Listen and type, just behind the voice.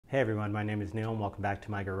Hey everyone, my name is Neil and welcome back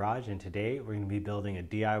to my garage, and today we're going to be building a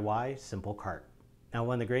DIY simple cart. Now,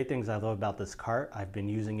 one of the great things I love about this cart, I've been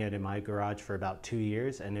using it in my garage for about 2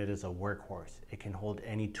 years, and it is a workhorse. It can hold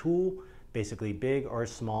any tool, basically big or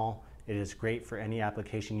small. It is great for any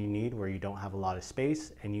application you need where you don't have a lot of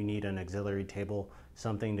space and you need an auxiliary table,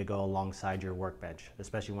 something to go alongside your workbench,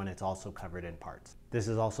 especially when it's also covered in parts. This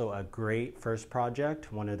is also a great first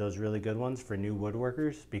project, one of those really good ones for new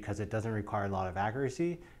woodworkers because it doesn't require a lot of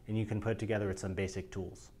accuracy and you can put it together with some basic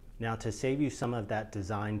tools. Now, to save you some of that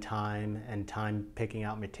design time and time picking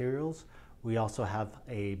out materials, we also have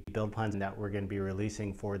a build plan that we're going to be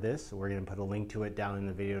releasing for this. We're going to put a link to it down in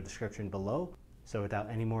the video description below. So without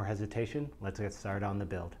any more hesitation, let's get started on the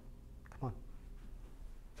build. Come on.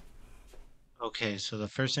 Okay, so the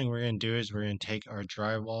first thing we're going to do is we're going to take our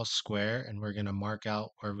drywall square and we're going to mark out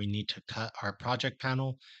where we need to cut our project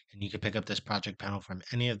panel. And you can pick up this project panel from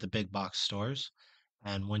any of the big box stores.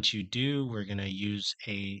 And once you do, we're going to use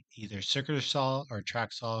a either circular saw or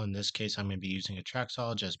track saw. In this case, I'm going to be using a track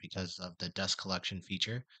saw just because of the dust collection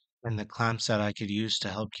feature and the clamps that I could use to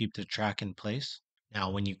help keep the track in place. Now,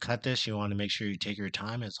 when you cut this, you want to make sure you take your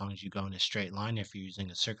time as long as you go in a straight line if you're using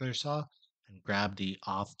a circular saw and grab the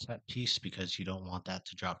offset piece because you don't want that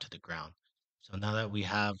to drop to the ground. So now that we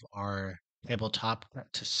have our tabletop cut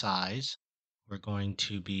to size, we're going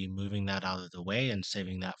to be moving that out of the way and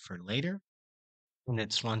saving that for later. And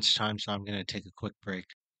it's lunchtime, so I'm going to take a quick break.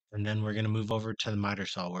 And then we're going to move over to the miter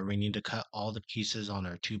saw where we need to cut all the pieces on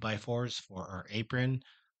our 2x4s for our apron,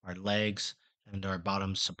 our legs, and our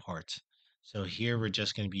bottom supports. So here we're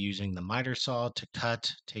just going to be using the miter saw to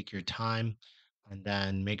cut, take your time, and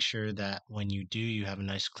then make sure that when you do, you have a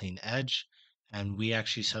nice clean edge. And we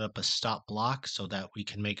actually set up a stop block so that we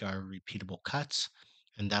can make our repeatable cuts.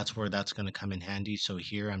 And that's where that's going to come in handy. So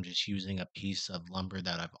here I'm just using a piece of lumber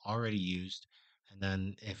that I've already used. And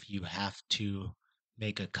then if you have to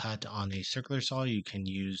make a cut on a circular saw, you can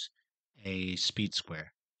use a speed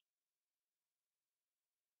square.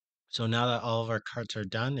 So now that all of our cuts are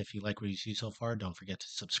done, if you like what you see so far, don't forget to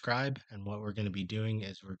subscribe. And what we're going to be doing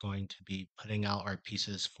is we're going to be putting out our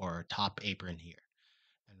pieces for our top apron here.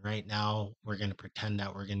 And right now, we're going to pretend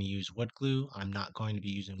that we're going to use wood glue. I'm not going to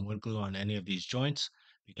be using wood glue on any of these joints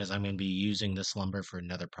because I'm going to be using this lumber for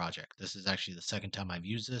another project. This is actually the second time I've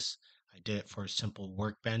used this. I did it for a simple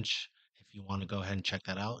workbench. If you want to go ahead and check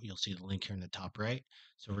that out, you'll see the link here in the top right.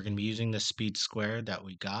 So we're going to be using the speed square that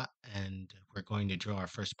we got, and we're going to drill our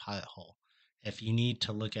first pilot hole. If you need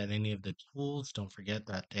to look at any of the tools, don't forget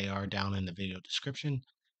that they are down in the video description.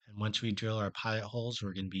 And once we drill our pilot holes,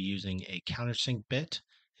 we're going to be using a countersink bit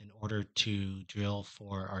in order to drill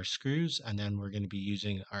for our screws. And then we're going to be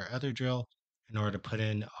using our other drill in order to put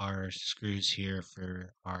in our screws here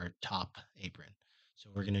for our top apron. So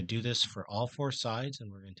we're going to do this for all four sides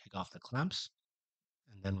and we're going to take off the clamps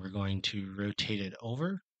and then we're going to rotate it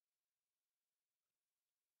over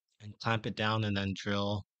and clamp it down and then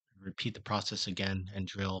drill, repeat the process again and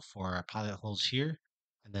drill for our pilot holes here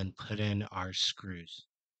and then put in our screws.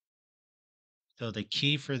 So the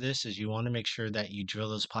key for this is you want to make sure that you drill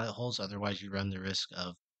those pilot holes, otherwise you run the risk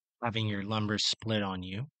of having your lumber split on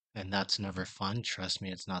you, and that's never fun. Trust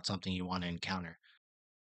me, it's not something you want to encounter.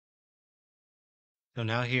 So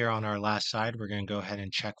now here on our last side, we're going to go ahead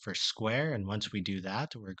and check for square, and once we do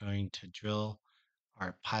that, we're going to drill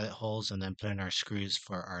our pilot holes and then put in our screws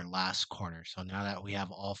for our last corner. So now that we have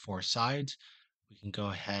all four sides, we can go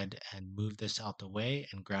ahead and move this out the way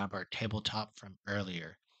and grab our tabletop from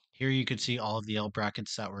earlier. Here you can see all of the L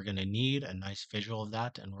brackets that we're going to need, a nice visual of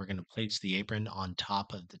that, and we're going to place the apron on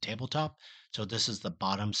top of the tabletop. So this is the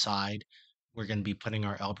bottom side. We're going to be putting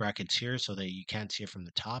our L brackets here so that you can't see it from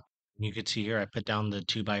the top. You can see here I put down the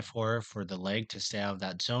 2x4 for the leg to stay out of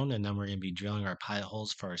that zone, and then we're going to be drilling our pilot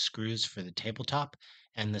holes for our screws for the tabletop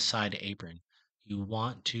and the side apron. You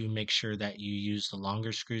want to make sure that you use the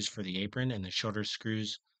longer screws for the apron and the shorter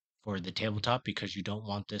screws for the tabletop because you don't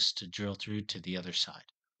want this to drill through to the other side.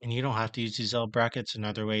 And you don't have to use these L brackets.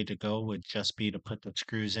 Another way to go would just be to put the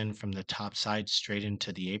screws in from the top side straight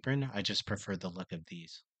into the apron. I just prefer the look of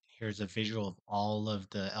these. Here's a visual of all of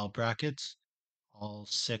the L brackets, all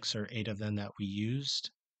 6 or 8 of them that we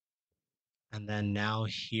used. And then now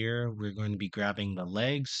here we're going to be grabbing the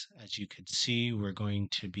legs. As you could see, we're going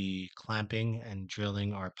to be clamping and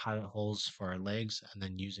drilling our pilot holes for our legs and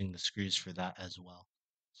then using the screws for that as well.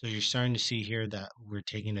 So you're starting to see here that we're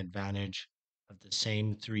taking advantage of the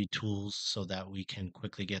same 3 tools so that we can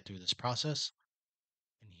quickly get through this process.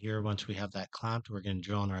 And here, once we have that clamped, we're going to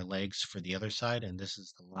drill on our legs for the other side. And this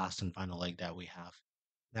is the last and final leg that we have.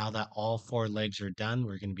 Now that all 4 legs are done,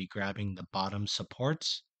 we're going to be grabbing the bottom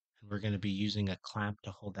supports and we're going to be using a clamp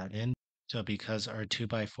to hold that in. So because our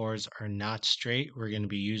 2x4s are not straight, we're going to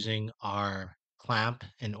be using our clamp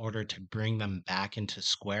in order to bring them back into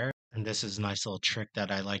square. And this is a nice little trick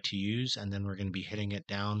that I like to use. And then we're going to be hitting it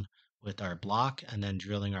down with our block and then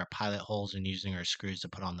drilling our pilot holes and using our screws to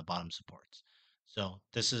put on the bottom supports. So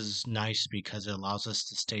this is nice because it allows us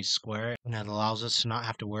to stay square and it allows us to not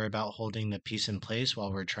have to worry about holding the piece in place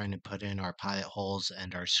while we're trying to put in our pilot holes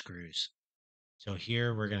and our screws. So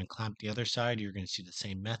here we're going to clamp the other side. You're going to see the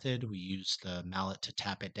same method. We use the mallet to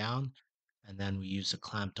tap it down, and then we use the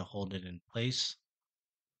clamp to hold it in place.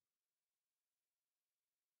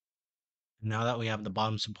 Now that we have the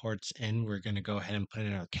bottom supports in, we're going to go ahead and put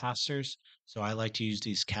in our casters. So I like to use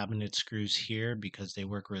these cabinet screws here because they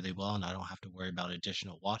work really well and I don't have to worry about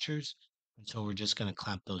additional washers. And so we're just going to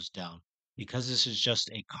clamp those down. Because this is just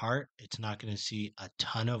a cart, it's not going to see a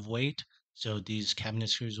ton of weight. So these cabinet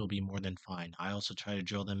screws will be more than fine. I also try to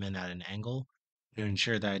drill them in at an angle to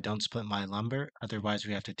ensure that I don't split my lumber. Otherwise,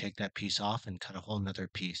 we have to take that piece off and cut a whole nother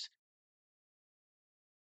piece.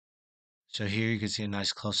 So here you can see a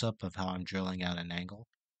nice close-up of how I'm drilling at an angle.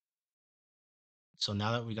 So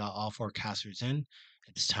now that we got all four casters in,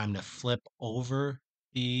 it's time to flip over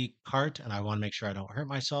the cart and I want to make sure I don't hurt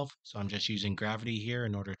myself. So I'm just using gravity here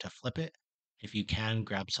in order to flip it. If you can,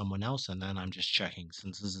 grab someone else and then I'm just checking.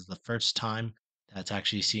 Since this is the first time that's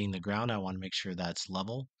actually seeing the ground, I want to make sure that's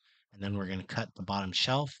level. And then we're going to cut the bottom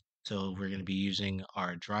shelf. So we're going to be using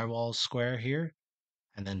our drywall square here.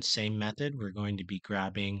 And then same method, we're going to be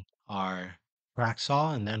grabbing our rack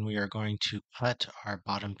saw and then we are going to cut our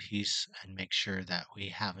bottom piece and make sure that we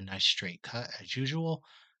have a nice straight cut as usual.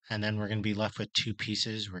 And then we're going to be left with two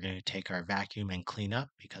pieces. We're going to take our vacuum and clean up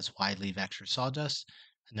because why leave extra sawdust?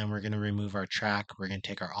 And then we're going to remove our track. We're going to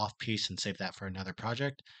take our off piece and save that for another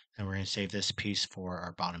project. And we're going to save this piece for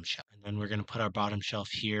our bottom shelf. And then we're going to put our bottom shelf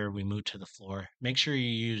here. We move to the floor. Make sure you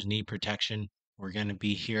use knee protection. We're going to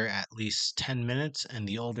be here at least 10 minutes. And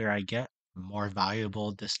the older I get, the more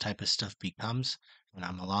valuable this type of stuff becomes. And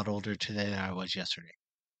I'm a lot older today than I was yesterday.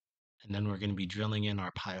 And then we're going to be drilling in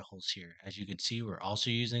our pilot holes here. As you can see, we're also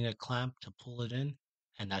using a clamp to pull it in.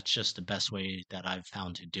 And that's just the best way that I've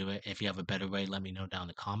found to do it. If you have a better way, let me know down in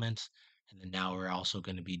the comments. And then now we're also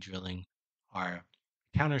going to be drilling our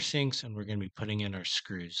countersinks and we're going to be putting in our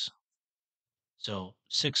screws. So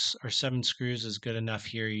 6 or 7 screws is good enough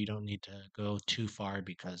here. You don't need to go too far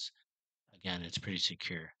because again, it's pretty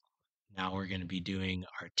secure. Now we're going to be doing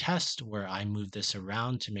our test where I move this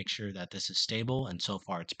around to make sure that this is stable. And so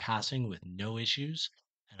far it's passing with no issues.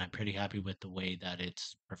 And I'm pretty happy with the way that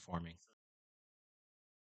it's performing.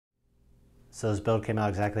 So this build came out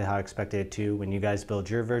exactly how I expected it to. When you guys build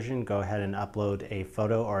your version, go ahead and upload a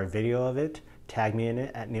photo or a video of it. Tag me in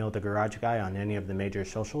it at Neilthegarageguy on any of the major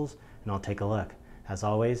socials, and I'll take a look. As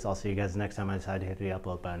always, I'll see you guys next time I decide to hit the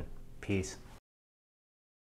upload button. Peace.